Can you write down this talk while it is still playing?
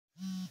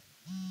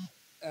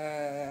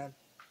Uh,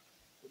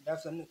 Good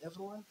afternoon,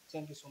 everyone.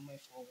 Thank you so much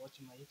for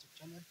watching my YouTube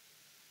channel.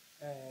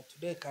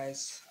 Today,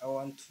 guys, I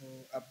want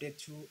to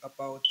update you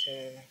about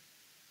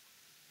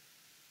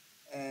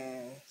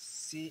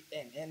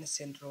CNN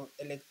Central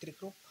Electric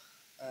Group.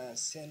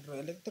 Central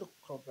Electric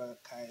Group,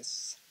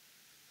 guys,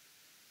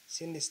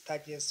 since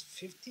started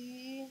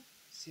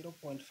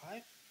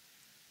 50.05.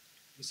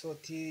 We saw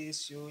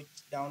this huge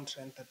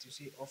downtrend that you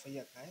see over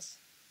here, guys,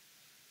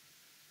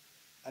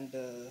 and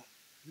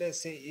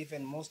let's say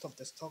even most of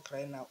the stock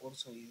right now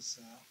also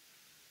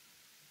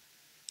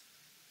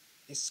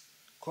is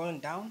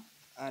going down,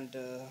 and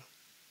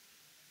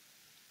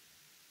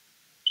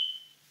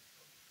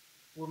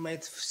we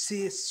might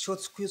see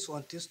short squeeze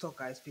on this stock,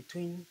 guys,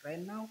 between right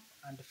now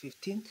and the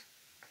 15th,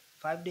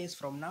 5 days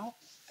from now.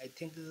 I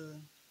think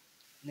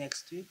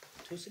next week,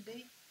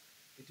 Tuesday,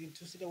 between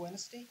Tuesday and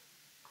Wednesday,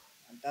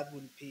 and that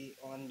will be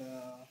on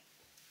the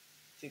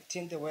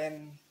 15th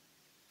when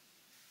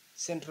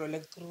Central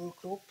Electrical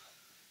Group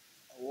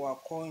are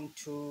going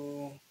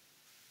to,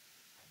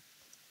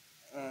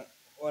 uh,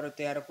 or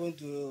they are going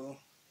to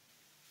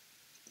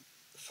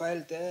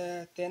file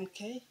the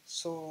 10K.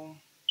 So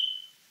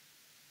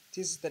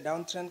this is the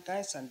downtrend,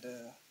 guys, and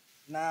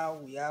now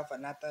we have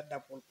another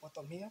double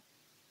bottom here.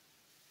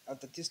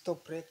 After this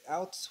top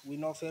breakout, we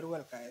know very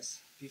well,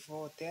 guys,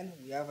 before 10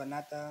 we have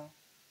another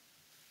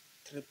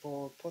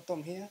triple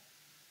bottom here,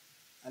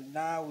 and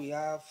now we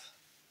have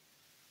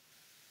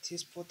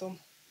this bottom.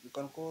 We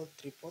can call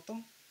three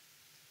bottom,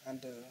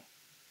 and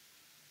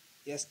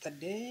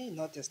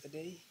not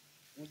yesterday,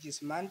 which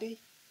is Monday,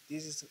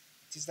 this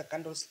is the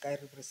candlestick I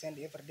represent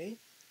every day.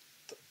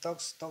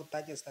 Stock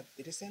touches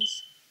 33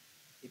 cents.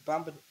 It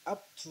bumped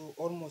up to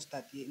almost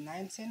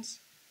 39 cents.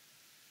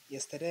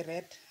 Yesterday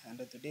red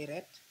and today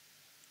red,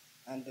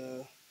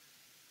 and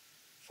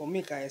for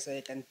me, guys,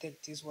 I can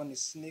take this one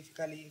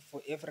significantly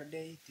for every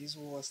day. This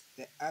was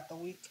the other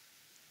week.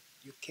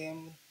 You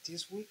came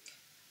this week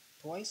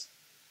twice,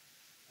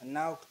 and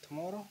now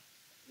tomorrow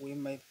we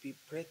might be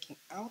breaking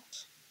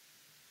out.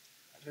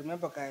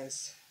 Remember,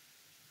 guys,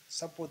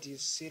 support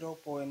is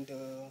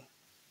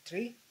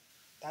 0.3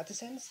 30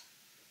 cents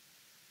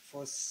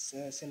for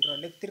Central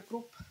Electric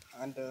Group,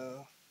 and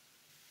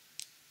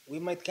we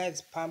might,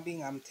 guys,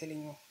 pumping. I'm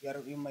telling you,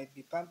 we might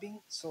be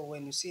pumping. So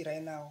when you see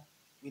right now,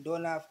 we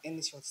don't have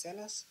any short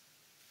sellers.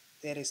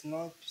 There is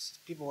no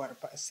people who are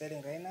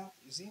selling right now.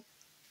 You see,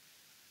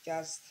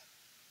 just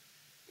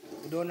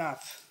we don't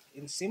have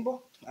in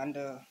symbol, and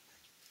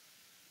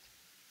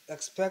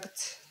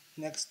expect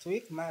next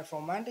week,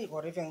 from Monday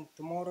or even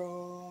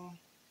tomorrow,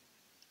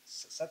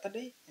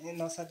 Saturday,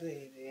 no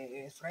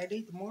Saturday,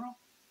 Friday, tomorrow,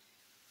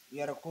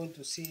 we are going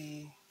to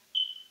see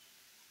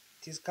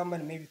this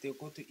company. Maybe they're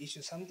going to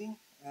issue something.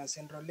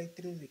 Central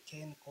Electric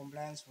regain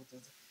compliance with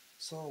it,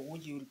 so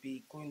which will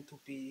be going to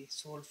be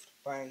solved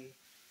by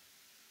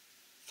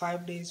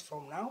 5 days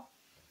from now.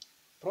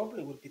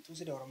 Probably will be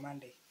Tuesday or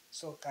Monday.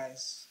 So,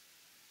 guys,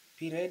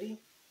 be ready.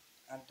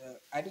 And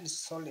I didn't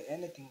sell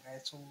anything,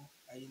 guys, so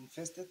I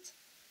invested,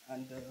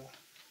 and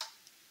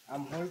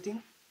I'm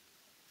holding.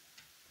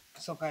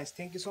 So, guys,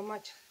 thank you so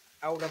much.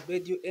 I will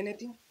update you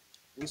anything.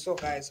 We saw,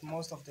 guys,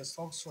 most of the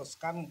stocks was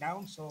coming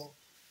down, so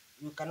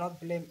you cannot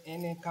blame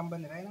any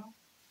company right now.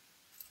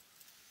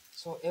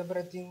 So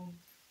everything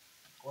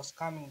was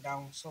coming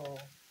down. So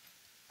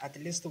at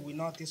least we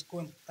know this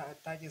coin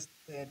touches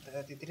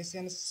the 3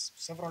 cents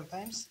several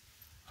times.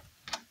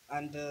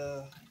 And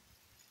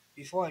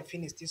before I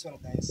finish this one,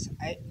 guys,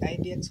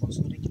 IDX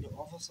also reached the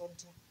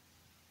oversold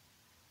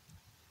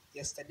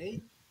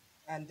yesterday,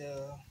 and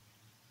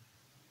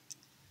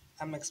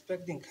I'm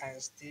expecting,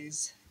 guys,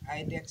 this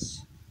IDEX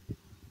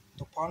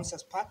to bounce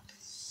us back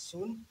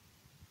soon.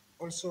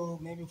 Also,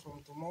 maybe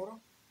from tomorrow,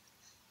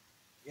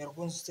 we are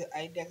going to see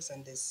IDEX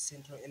and the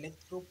Central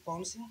Electric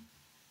bouncing.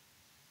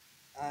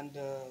 And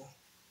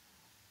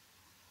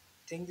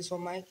thank you so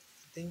much.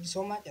 Thank you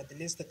so much. At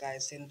least,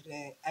 guys, and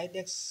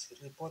IDEX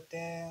report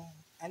their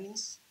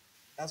earnings.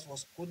 That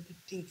was good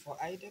thing for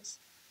IDEX,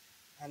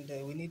 and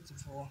we need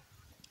for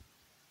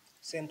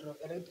Central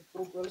Electric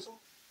Group also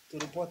to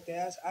report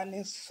their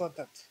earnings so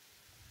that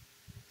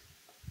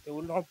they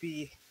will not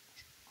be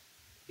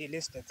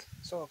delisted.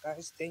 So,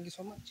 guys, thank you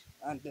so much,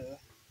 and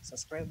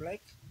subscribe,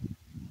 like,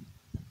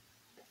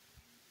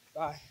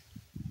 bye.